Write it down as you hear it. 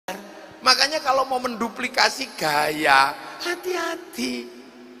Makanya kalau mau menduplikasi gaya, hati-hati.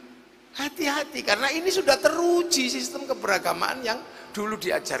 Hati-hati, karena ini sudah teruji sistem keberagamaan yang dulu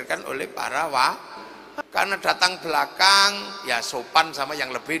diajarkan oleh para karena datang belakang, ya sopan sama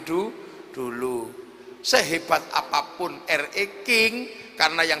yang lebih dulu. Sehebat apapun RE King,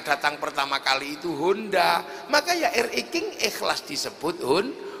 karena yang datang pertama kali itu Honda, maka ya RE King ikhlas disebut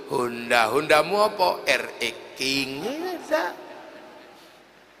Honda. Hondamu apa? RE King.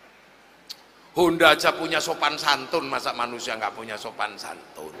 Honda aja punya sopan santun, masa manusia nggak punya sopan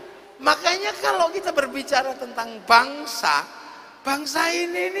santun? Makanya kalau kita berbicara tentang bangsa, bangsa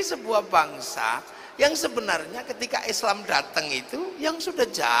ini sebuah bangsa yang sebenarnya ketika Islam datang itu yang sudah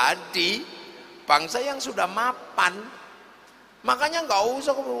jadi bangsa yang sudah mapan. Makanya nggak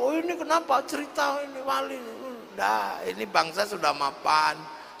usah, oh ini kenapa cerita ini wali, nah ini bangsa sudah mapan,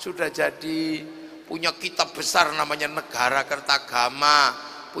 sudah jadi, punya kitab besar namanya Negara Kertagama,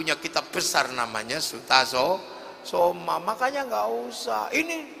 punya kitab besar namanya Soma. Makanya nggak usah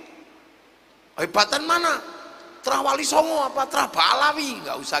ini hebatan mana? Terah Walisongo apa terah Balawi?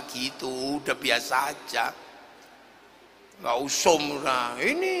 Nggak usah gitu, udah biasa aja. Nggak usah. Nah,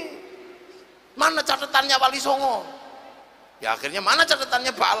 ini mana catatannya Walisongo? Ya akhirnya mana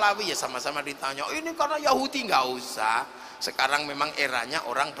catatannya Balawi? Ya sama-sama ditanya. Oh, ini karena Yahudi. Nggak usah. Sekarang memang eranya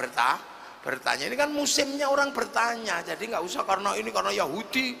orang bertanya. Ini kan musimnya orang bertanya. Jadi nggak usah karena ini karena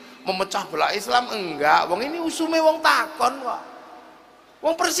Yahudi memecah belah Islam. Enggak. Wong ini usume wong takon kok.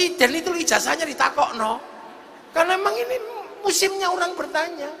 Wong presiden itu ijazahnya ditakokno. Karena memang ini musimnya orang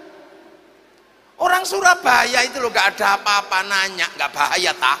bertanya. Orang Surabaya itu loh gak ada apa-apa nanya, gak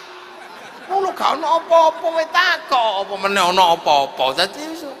bahaya tak? Oh lo gak ono apa-apa we takok, apa meneh ono apa-apa. Dadi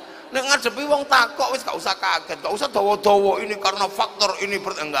nek ngadepi wong takok wis gak usah kaget, gak usah dawa-dawa ini karena faktor ini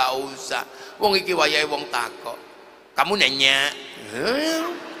enggak usah. Wong iki wayahe wong takok. Kamu nanya.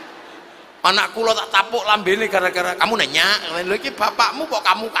 Anak kula tak tapuk lambene gara-gara kamu nanya. Lho iki bapakmu kok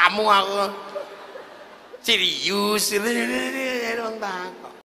kamu aku. Serius, wong takok.